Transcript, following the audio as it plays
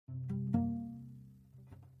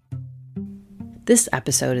This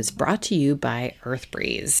episode is brought to you by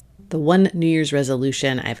EarthBreeze, the one New Year's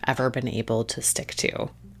resolution I've ever been able to stick to.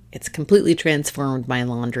 It's completely transformed my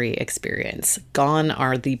laundry experience. Gone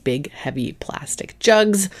are the big, heavy plastic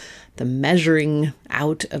jugs, the measuring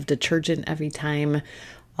out of detergent every time.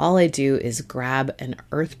 All I do is grab an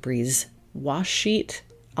EarthBreeze wash sheet.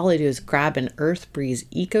 All I do is grab an EarthBreeze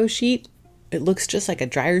Eco Sheet. It looks just like a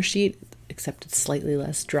dryer sheet, except it's slightly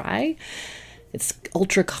less dry. It's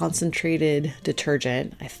ultra concentrated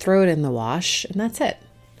detergent. I throw it in the wash and that's it.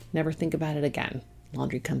 Never think about it again.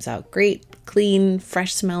 Laundry comes out great, clean,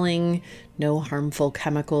 fresh smelling, no harmful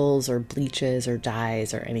chemicals or bleaches or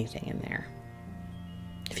dyes or anything in there.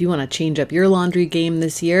 If you want to change up your laundry game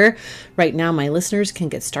this year, right now my listeners can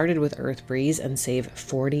get started with EarthBreeze and save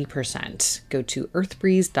 40%. Go to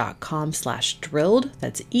earthbreeze.com/drilled.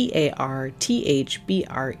 That's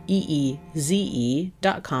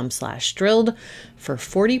EARTHBREEZE.com/drilled for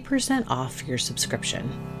 40% off your subscription.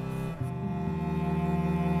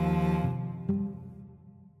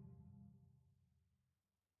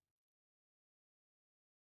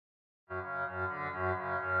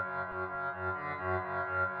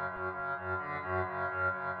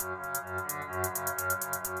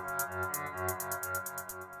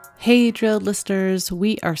 Hey, Drilled listeners,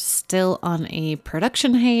 we are still on a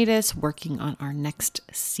production hiatus working on our next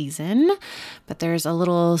season, but there's a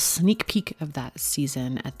little sneak peek of that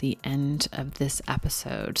season at the end of this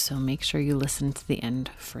episode, so make sure you listen to the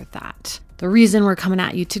end for that. The reason we're coming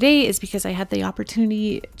at you today is because I had the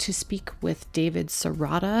opportunity to speak with David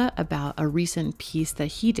Serrata about a recent piece that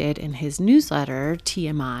he did in his newsletter,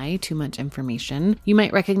 TMI, Too Much Information. You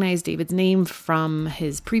might recognize David's name from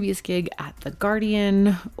his previous gig at The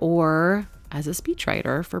Guardian or as a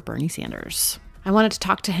speechwriter for Bernie Sanders. I wanted to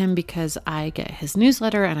talk to him because I get his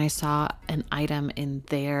newsletter and I saw an item in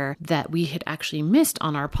there that we had actually missed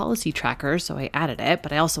on our policy tracker, so I added it,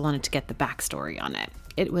 but I also wanted to get the backstory on it.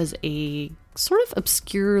 It was a sort of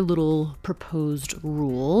obscure little proposed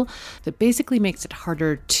rule that basically makes it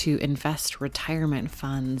harder to invest retirement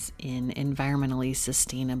funds in environmentally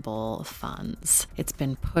sustainable funds. It's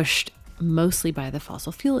been pushed mostly by the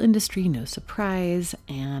fossil fuel industry, no surprise,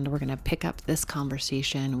 and we're going to pick up this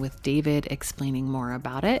conversation with David explaining more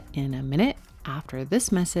about it in a minute after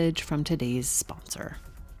this message from today's sponsor.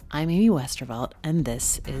 I'm Amy Westervelt, and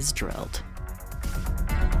this is Drilled.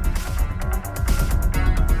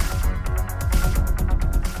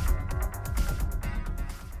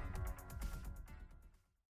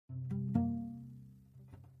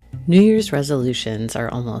 New Year's resolutions are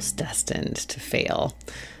almost destined to fail.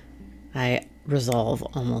 I resolve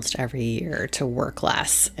almost every year to work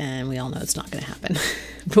less, and we all know it's not going to happen.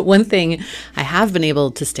 But one thing I have been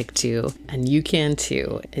able to stick to, and you can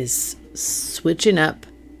too, is switching up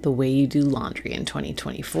the way you do laundry in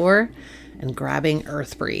 2024 and grabbing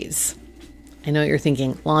EarthBreeze. I know you're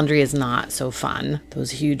thinking laundry is not so fun.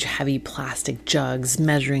 Those huge heavy plastic jugs,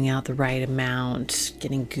 measuring out the right amount,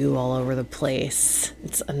 getting goo all over the place.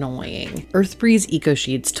 It's annoying. EarthBreeze Eco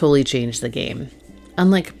Sheets totally changed the game.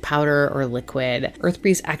 Unlike powder or liquid,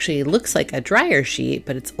 EarthBreeze actually looks like a dryer sheet,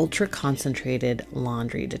 but it's ultra concentrated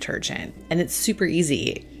laundry detergent. And it's super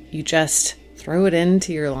easy. You just throw it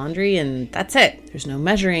into your laundry and that's it. There's no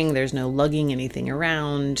measuring, there's no lugging anything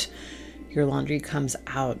around. Your laundry comes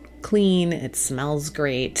out clean, it smells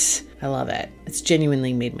great. I love it. It's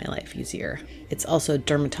genuinely made my life easier. It's also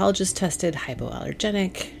dermatologist tested,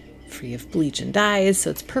 hypoallergenic, free of bleach and dyes,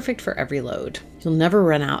 so it's perfect for every load. You'll never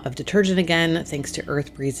run out of detergent again thanks to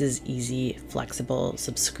EarthBreeze's easy, flexible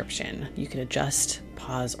subscription. You can adjust,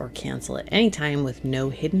 pause, or cancel at any time with no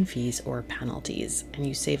hidden fees or penalties, and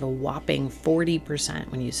you save a whopping 40%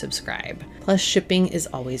 when you subscribe. Plus, shipping is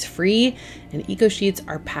always free, and Eco Sheets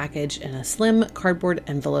are packaged in a slim cardboard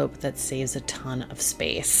envelope that saves a ton of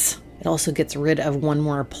space. It also gets rid of one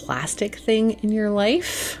more plastic thing in your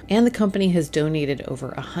life. And the company has donated over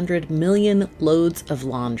 100 million loads of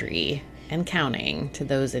laundry and counting to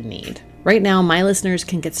those in need. Right now, my listeners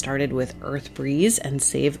can get started with EarthBreeze and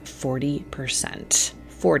save 40%.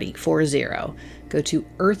 40. Go to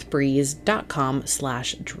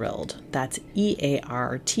earthbreeze.com/drilled. That's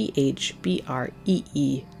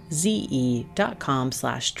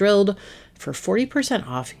EARTHBREEZE.com/drilled for 40%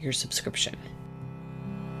 off your subscription.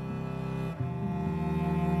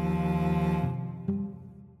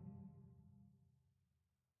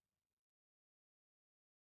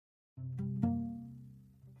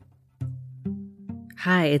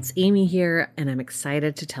 Hi, it's Amy here, and I'm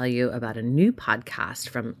excited to tell you about a new podcast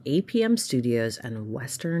from APM Studios and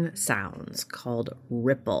Western Sounds called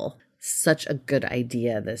Ripple. Such a good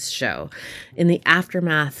idea, this show. In the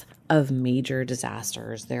aftermath of major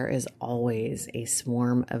disasters, there is always a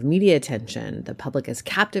swarm of media attention. The public is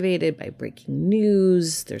captivated by breaking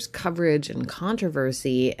news, there's coverage and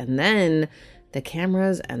controversy, and then the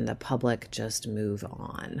cameras and the public just move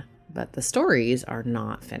on. But the stories are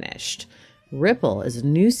not finished. Ripple is a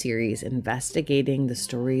new series investigating the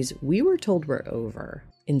stories we were told were over.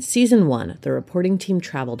 In season 1, the reporting team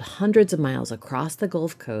traveled hundreds of miles across the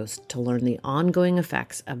Gulf Coast to learn the ongoing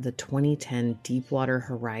effects of the 2010 Deepwater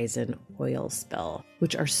Horizon oil spill,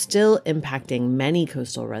 which are still impacting many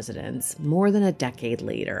coastal residents more than a decade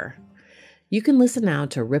later. You can listen now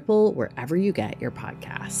to Ripple wherever you get your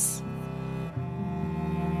podcasts.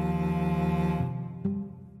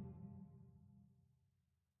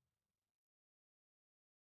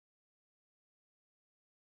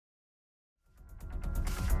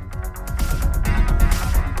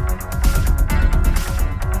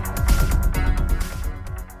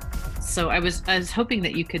 So I was hoping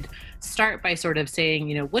that you could start by sort of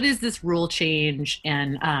saying, what is this rule change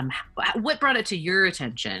and what brought it to your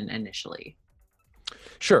attention initially?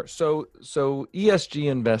 Sure. So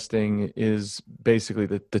ESG investing is basically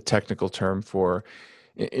the technical term for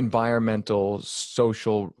environmental,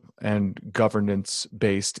 social, and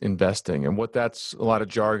governance-based investing. And what that's a lot of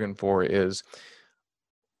jargon for is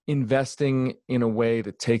investing in a way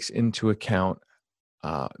that takes into account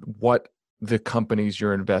what the companies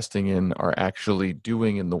you're investing in are actually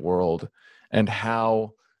doing in the world and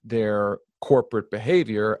how their corporate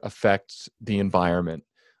behavior affects the environment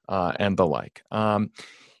and the like. And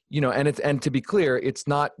to be clear, it's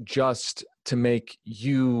not just to make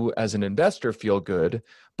you as an investor feel good,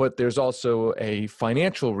 but there's also a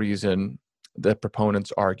financial reason that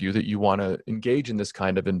proponents argue that you want to engage in this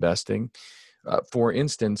kind of investing. For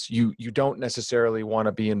instance, you don't necessarily want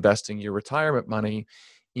to be investing your retirement money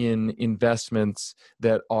in investments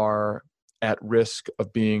that are at risk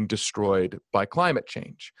of being destroyed by climate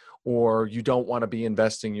change, or you don't want to be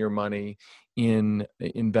investing your money in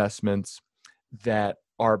investments that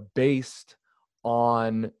are based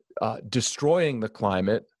on destroying the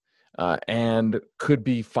climate and could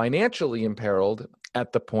be financially imperiled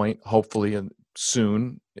at the point, hopefully and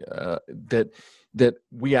soon, that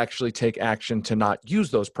we actually take action to not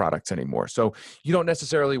use those products anymore. So you don't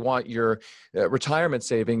necessarily want your retirement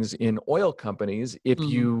savings in oil companies if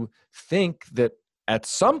you think that at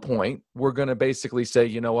some point we're going to basically say,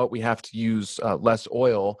 you know what, we have to use less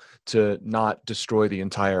oil to not destroy the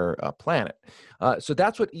entire planet. So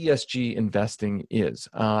that's what ESG investing is.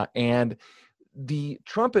 And the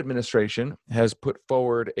Trump administration has put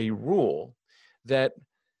forward a rule that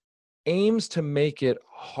aims to make it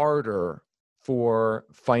harder for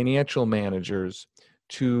financial managers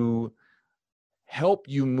to help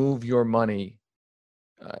you move your money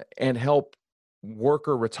and help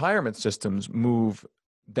worker retirement systems move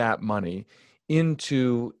that money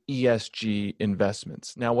into ESG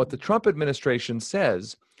investments. Now, what the Trump administration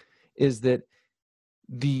says is that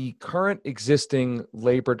the current existing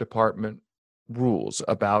Labor Department rules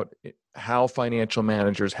about how financial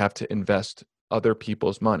managers have to invest other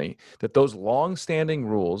people's money, that those long-standing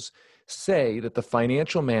rules say that the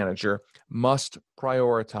financial manager must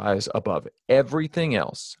prioritize above everything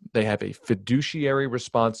else. They have a fiduciary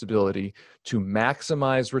responsibility to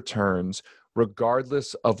maximize returns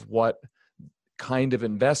regardless of what kind of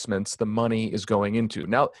investments the money is going into.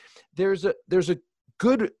 Now, there's a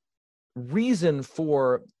good reason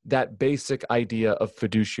for that basic idea of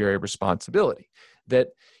fiduciary responsibility, that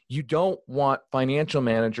you don't want financial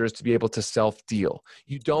managers to be able to self-deal.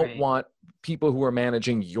 You don't want people who are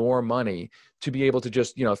managing your money to be able to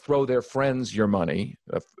just, throw their friends your money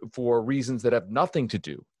for reasons that have nothing to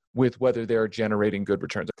do with whether they're generating good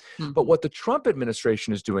returns. Mm-hmm. But what the Trump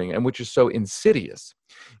administration is doing, and which is so insidious,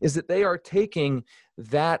 is that they are taking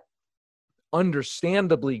that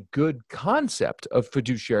understandably good concept of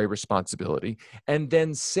fiduciary responsibility and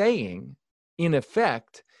then saying, in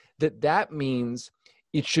effect, that means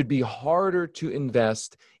it should be harder to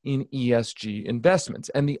invest in ESG investments.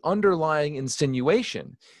 And the underlying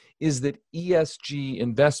insinuation is that ESG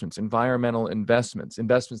investments, environmental investments,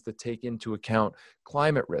 investments that take into account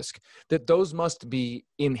climate risk, that those must be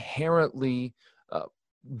inherently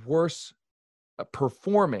worse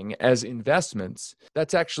performing as investments.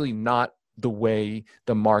 That's actually not the way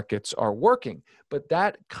the markets are working. But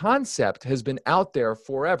that concept has been out there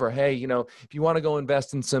forever. Hey, if you want to go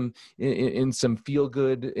invest in some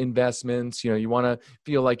feel-good investments, you want to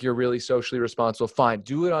feel like you're really socially responsible, fine.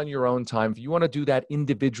 Do it on your own time. If you want to do that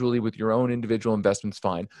individually with your own individual investments,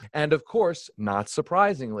 fine. And of course, not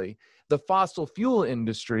surprisingly, the fossil fuel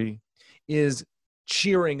industry is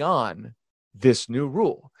cheering on this new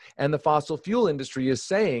rule. And the fossil fuel industry is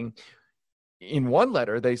saying, in one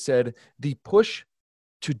letter, they said the push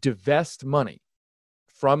to divest money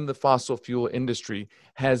from the fossil fuel industry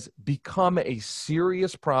has become a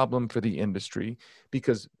serious problem for the industry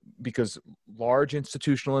because large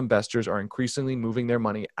institutional investors are increasingly moving their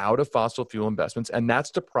money out of fossil fuel investments, and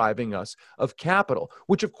that's depriving us of capital,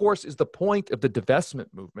 which of course is the point of the divestment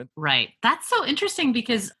movement. Right. That's so interesting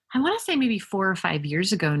because I want to say maybe 4 or 5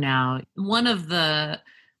 years ago now, one of the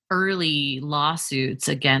early lawsuits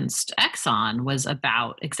against Exxon was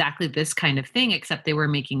about exactly this kind of thing, except they were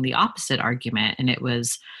making the opposite argument. And it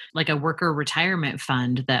was like a worker retirement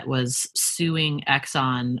fund that was suing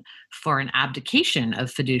Exxon for an abdication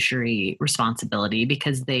of fiduciary responsibility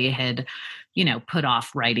because they had, put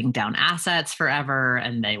off writing down assets forever,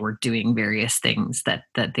 and they were doing various things that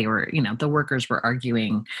they were, the workers were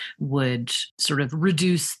arguing would sort of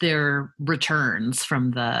reduce their returns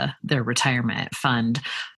from their retirement fund.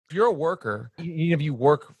 If you're a worker, even if you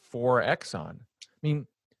work for Exxon, I mean,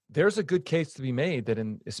 there's a good case to be made that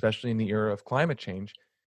especially in the era of climate change,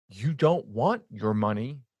 you don't want your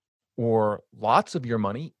money or lots of your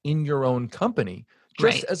money in your own company,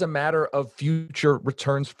 just as a matter of future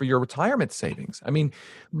returns for your retirement savings. I mean,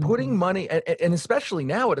 putting money, and especially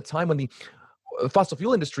now at a time when the fossil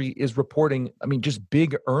fuel industry is reporting, just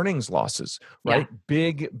big earnings losses, right?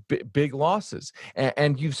 Yeah. Big losses.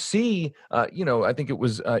 And you see, I think it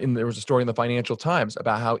was there was a story in the Financial Times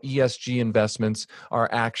about how ESG investments are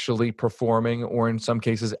actually performing, or in some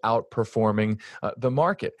cases outperforming the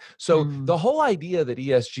market. So the whole idea that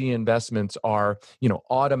ESG investments are,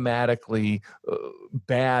 automatically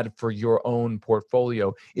bad for your own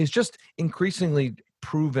portfolio is just increasingly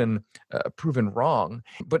proven wrong.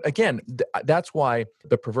 But again, that's why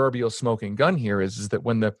the proverbial smoking gun here is that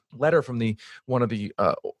when the letter from one of the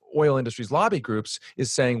oil industry's lobby groups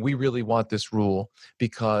is saying we really want this rule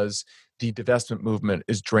because the divestment movement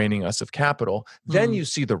is draining us of capital, then you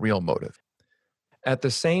see the real motive. At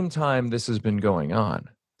the same time this has been going on,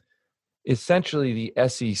 essentially the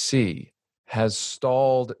SEC has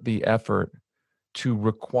stalled the effort to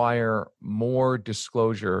require more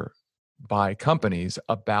disclosure by companies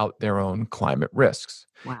about their own climate risks.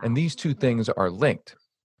 Wow. And these two things are linked.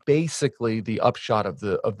 Basically, the upshot of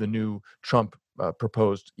the new Trump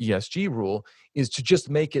proposed ESG rule is to just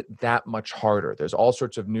make it that much harder. There's all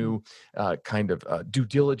sorts of new due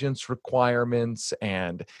diligence requirements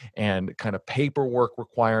and kind of paperwork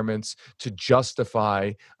requirements to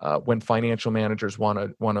justify when financial managers want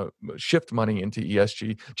to shift money into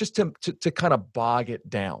ESG, just to kind of bog it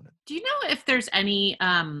down. Do you know if there's any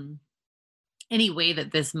way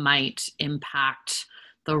that this might impact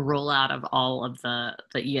the rollout of all of the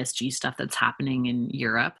ESG stuff that's happening in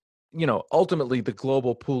Europe? Ultimately, the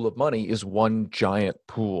global pool of money is one giant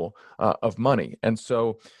pool of money. And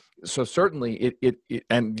so certainly it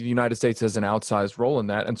and the United States has an outsized role in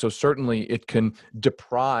that. And so certainly it can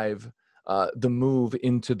deprive the move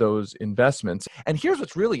into those investments. And here's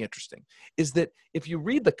what's really interesting is that if you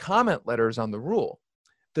read the comment letters on the rule,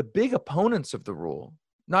 the big opponents of the rule,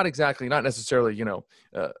 not necessarily,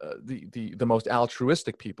 the most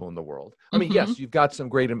altruistic people in the world. I mean, yes, you've got some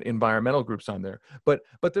great environmental groups on there, but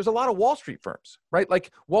there's a lot of Wall Street firms, right?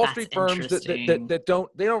 Like Wall Street firms that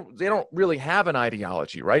don't really have an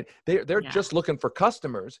ideology, right? They're just looking for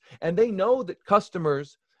customers, and they know that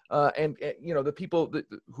customers and the people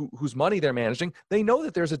whose money they're managing, they know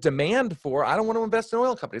that there's a demand for, I don't want to invest in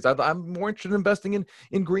oil companies. I'm more interested in investing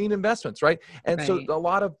in green investments, right? And so a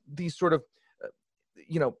lot of these sort of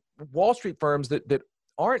Wall Street firms that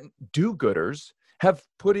aren't do-gooders have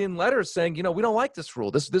put in letters saying, we don't like this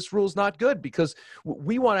rule. This rule is not good because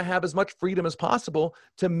we want to have as much freedom as possible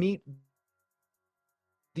to meet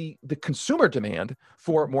the consumer demand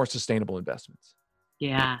for more sustainable investments.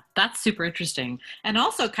 Yeah, that's super interesting. And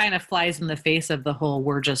also kind of flies in the face of the whole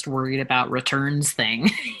we're just worried about returns thing,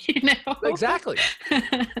 Exactly.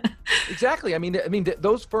 Exactly. I mean,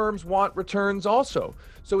 those firms want returns also.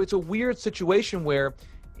 So it's a weird situation where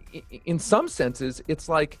in some senses, it's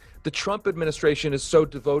like the Trump administration is so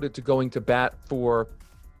devoted to going to bat for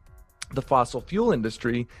the fossil fuel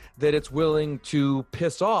industry that it's willing to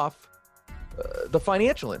piss off the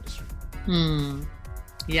financial industry.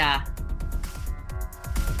 Yeah.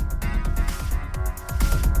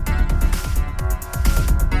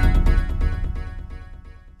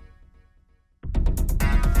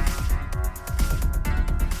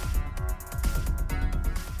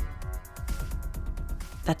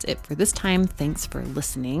 That's it for this time. Thanks for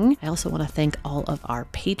listening. I also want to thank all of our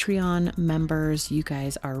Patreon members. You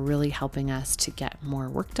guys are really helping us to get more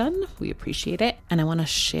work done. We appreciate it. And I want to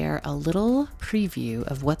share a little preview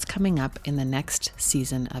of what's coming up in the next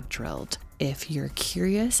season of Drilled. If you're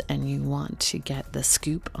curious and you want to get the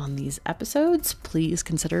scoop on these episodes, please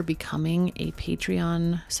consider becoming a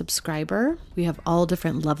Patreon subscriber. We have all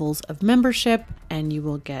different levels of membership, and you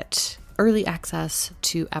will get early access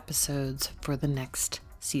to episodes for the next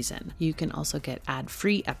season. You can also get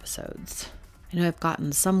ad-free episodes. I know I've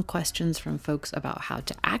gotten some questions from folks about how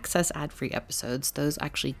to access ad-free episodes. Those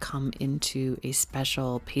actually come into a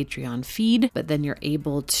special Patreon feed, but then you're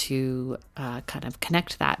able to kind of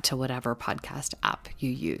connect that to whatever podcast app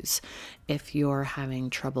you use. If you're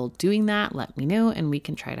having trouble doing that, let me know and we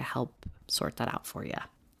can try to help sort that out for you.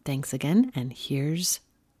 Thanks again, and here's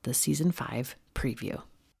the season 5 preview.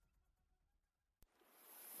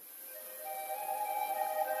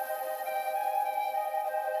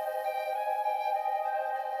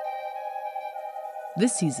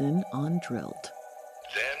 This season on Drilled.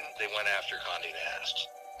 Then they went after Condé Nast.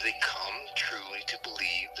 They come truly to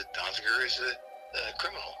believe that Danziger is a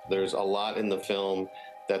criminal. There's a lot in the film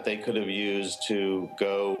that they could have used to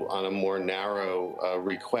go on a more narrow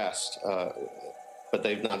request, but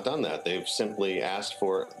they've not done that. They've simply asked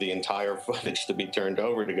for the entire footage to be turned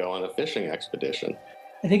over to go on a fishing expedition.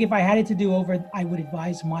 I think if I had it to do over, I would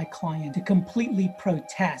advise my client to completely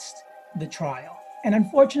protest the trial. And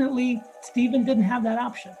unfortunately, Stephen didn't have that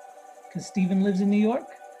option because Stephen lives in New York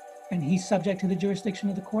and he's subject to the jurisdiction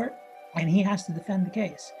of the court and he has to defend the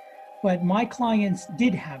case. But my clients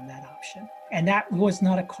did have that option, and that was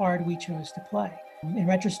not a card we chose to play. In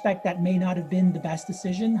retrospect, that may not have been the best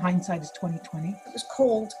decision. Hindsight is 2020. It was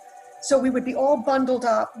cold, so we would be all bundled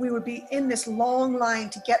up. We would be in this long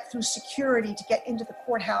line to get through security to get into the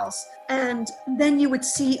courthouse. And then you would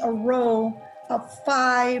see a row of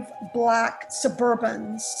 5 black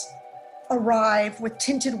Suburbans arrive with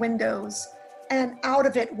tinted windows, and out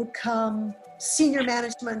of it would come senior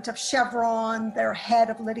management of Chevron, their head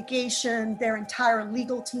of litigation, their entire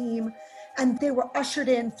legal team, and they were ushered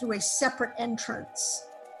in through a separate entrance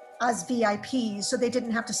as VIPs, so they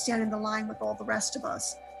didn't have to stand in the line with all the rest of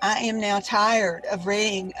us. I am now tired of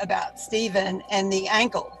reading about Stephen and the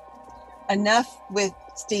ankle. Enough with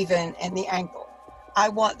Stephen and the ankle. I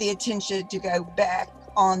want the attention to go back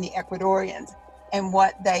on the Ecuadorians and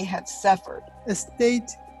what they have suffered. A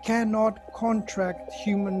state cannot contract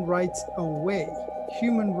human rights away.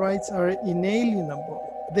 Human rights are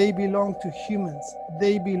inalienable. They belong to humans.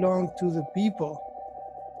 They belong to the people.